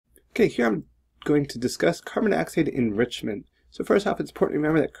Okay, here I'm going to discuss carbon dioxide enrichment. So first off, it's important to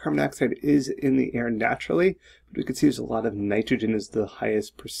remember that carbon dioxide is in the air naturally, but we can see there's a lot of nitrogen is the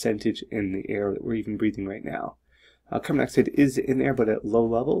highest percentage in the air that we're even breathing right now. Carbon dioxide is in there, but at low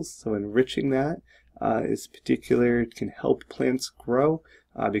levels, so enriching that is particular, can help plants grow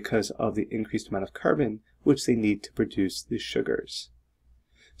because of the increased amount of carbon which they need to produce the sugars.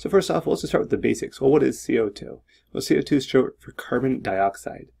 So first off, let's just start with the basics. Well, what is CO2? Well, CO2 is short for carbon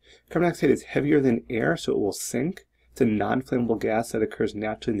dioxide. Carbon dioxide is heavier than air, so it will sink. It's a non-flammable gas that occurs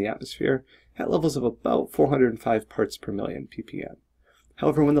naturally in the atmosphere at levels of about 405 parts per million ppm.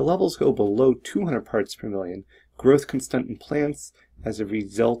 However, when the levels go below 200 parts per million, growth can stunt in plants as a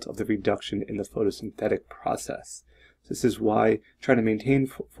result of the reduction in the photosynthetic process. This is why trying to maintain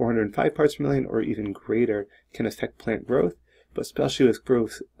 405 parts per million or even greater can affect plant growth, but especially with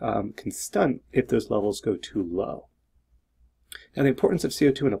growth can stunt if those levels go too low. Now the importance of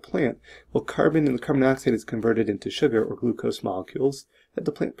CO2 in a plant, well, carbon in the carbon dioxide is converted into sugar or glucose molecules that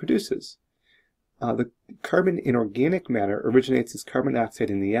the plant produces. The carbon in organic matter originates as carbon dioxide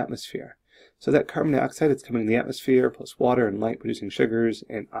in the atmosphere. So that carbon dioxide is coming in the atmosphere plus water and light producing sugars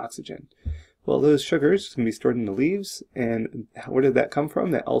and oxygen. Well, those sugars can be stored in the leaves, and where did that come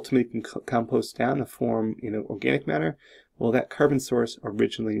from? That ultimately can compost down to form, organic matter. Well, that carbon source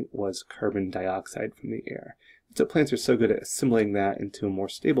originally was carbon dioxide from the air. So plants are so good at assimilating that into a more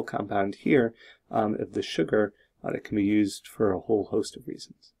stable compound here of the sugar that can be used for a whole host of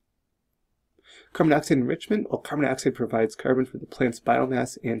reasons. Carbon dioxide enrichment, well, carbon dioxide provides carbon for the plant's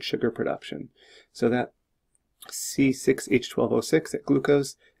biomass and sugar production. So that C6H12O6, that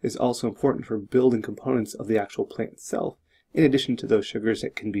glucose, is also important for building components of the actual plant itself, in addition to those sugars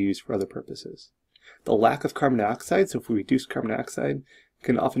that can be used for other purposes. The lack of carbon dioxide, so if we reduce carbon dioxide,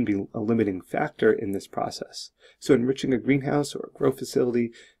 can often be a limiting factor in this process. So enriching a greenhouse or a grow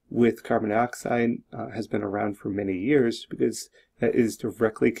facility with carbon dioxide has been around for many years because that is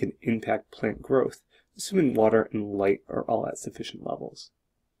directly can impact plant growth, assuming water and light are all at sufficient levels.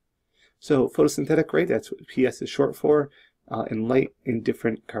 So photosynthetic rate, that's what PS is short for, and light in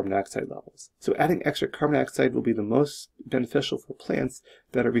different carbon dioxide levels. So adding extra carbon dioxide will be the most beneficial for plants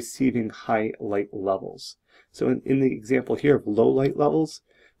that are receiving high light levels. So in the example here of low light levels,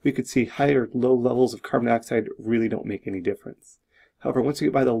 we could see higher low levels of carbon dioxide really don't make any difference. However, once you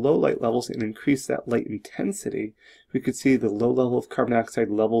get by the low light levels and increase that light intensity, we could see the low level of carbon dioxide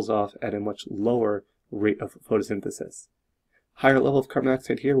levels off at a much lower rate of photosynthesis. Higher level of carbon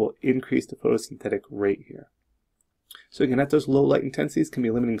dioxide here will increase the photosynthetic rate here. So again, at those low light intensities can be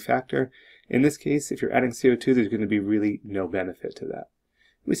a limiting factor. In this case, if you're adding CO2, there's going to be really no benefit to that.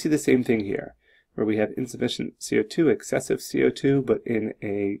 We see the same thing here, where we have insufficient CO2, excessive CO2, but in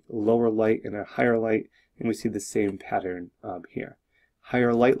a lower light and a higher light, and we see the same pattern here.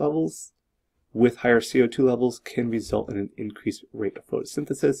 Higher light levels with higher CO2 levels can result in an increased rate of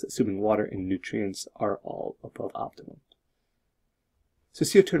photosynthesis, assuming water and nutrients are all above optimum. So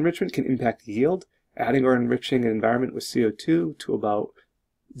CO2 enrichment can impact yield. Adding or enriching an environment with CO2 to about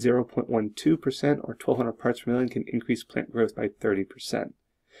 0.12% or 1,200 parts per million can increase plant growth by 30%.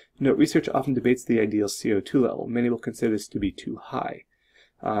 Note, research often debates the ideal CO2 level. Many will consider this to be too high.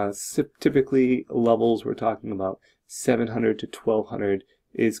 Typically, levels we're talking about 700 to 1,200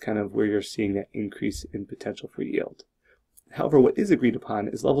 is kind of where you're seeing that increase in potential for yield. However, what is agreed upon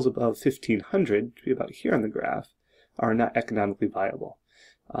is levels above 1,500, to be about here on the graph, are not economically viable.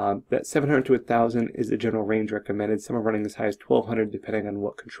 That 700 to 1,000 is the general range recommended. Some are running as high as 1,200 depending on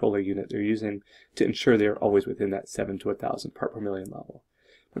what controller unit they're using to ensure they're always within that 7 to 1,000 part per million level.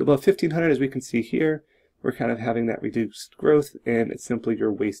 But above 1,500, as we can see here, we're kind of having that reduced growth, and it's simply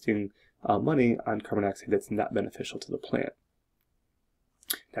you're wasting money on carbon dioxide that's not beneficial to the plant.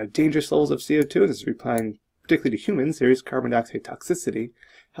 Now, dangerous levels of CO2, this is applying particularly to humans, there is carbon dioxide toxicity.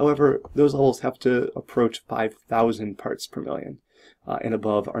 However, those levels have to approach 5,000 parts per million. And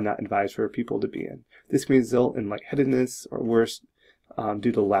above are not advised for people to be in. This can result in lightheadedness or worse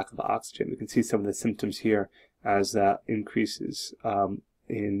due to lack of oxygen. We can see some of the symptoms here as that increases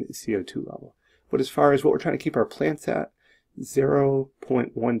in CO2 level. But as far as what we're trying to keep our plants at,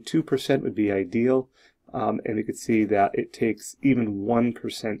 0.12% would be ideal. And we could see that it takes even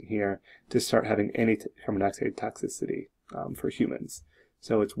 1% here to start having any carbon dioxide toxicity for humans.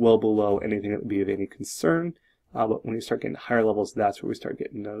 So it's well below anything that would be of any concern. But when you start getting higher levels, that's where we start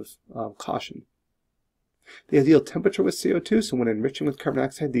getting those caution. The ideal temperature with CO2, so when enriching with carbon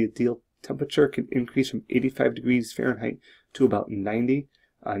dioxide, the ideal temperature can increase from 85 degrees Fahrenheit to about 90.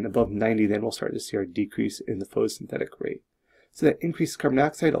 And above 90, then we'll start to see our decrease in the photosynthetic rate. So that increased carbon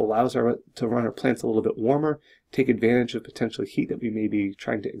dioxide allows to run our plants a little bit warmer, take advantage of potential heat that we may be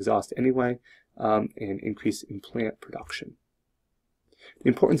trying to exhaust anyway, and increase in plant production. The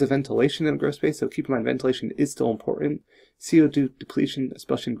importance of ventilation in a grow space, so keep in mind ventilation is still important. CO2 depletion,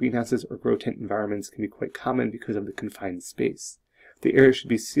 especially in greenhouses or grow tent environments, can be quite common because of the confined space. The area should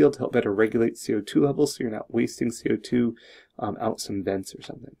be sealed to help better regulate CO2 levels so you're not wasting CO2 out some vents or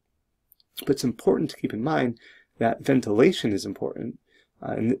something. But it's important to keep in mind that ventilation is important,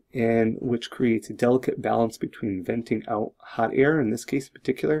 and which creates a delicate balance between venting out hot air, in this case in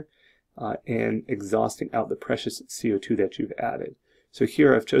particular, and exhausting out the precious CO2 that you've added. So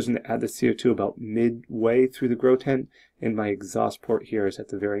here I've chosen to add the CO2 about midway through the grow tent, and my exhaust port here is at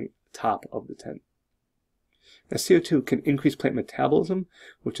the very top of the tent. Now CO2 can increase plant metabolism,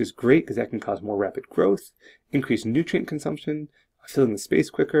 which is great because that can cause more rapid growth, increase nutrient consumption, filling the space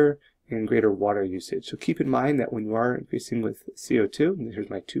quicker, and greater water usage. So keep in mind that when you are increasing with CO2, and here's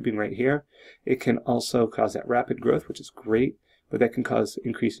my tubing right here, it can also cause that rapid growth, which is great, but that can cause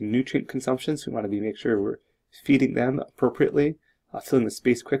increased nutrient consumption, so we want to make sure we're feeding them appropriately, filling the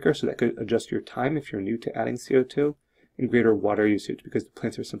space quicker, so that could adjust your time if you're new to adding CO2, and greater water usage because the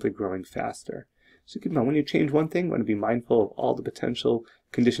plants are simply growing faster. So keep in mind, when you change one thing, you want to be mindful of all the potential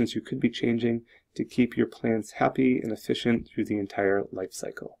conditions you could be changing to keep your plants happy and efficient through the entire life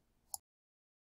cycle.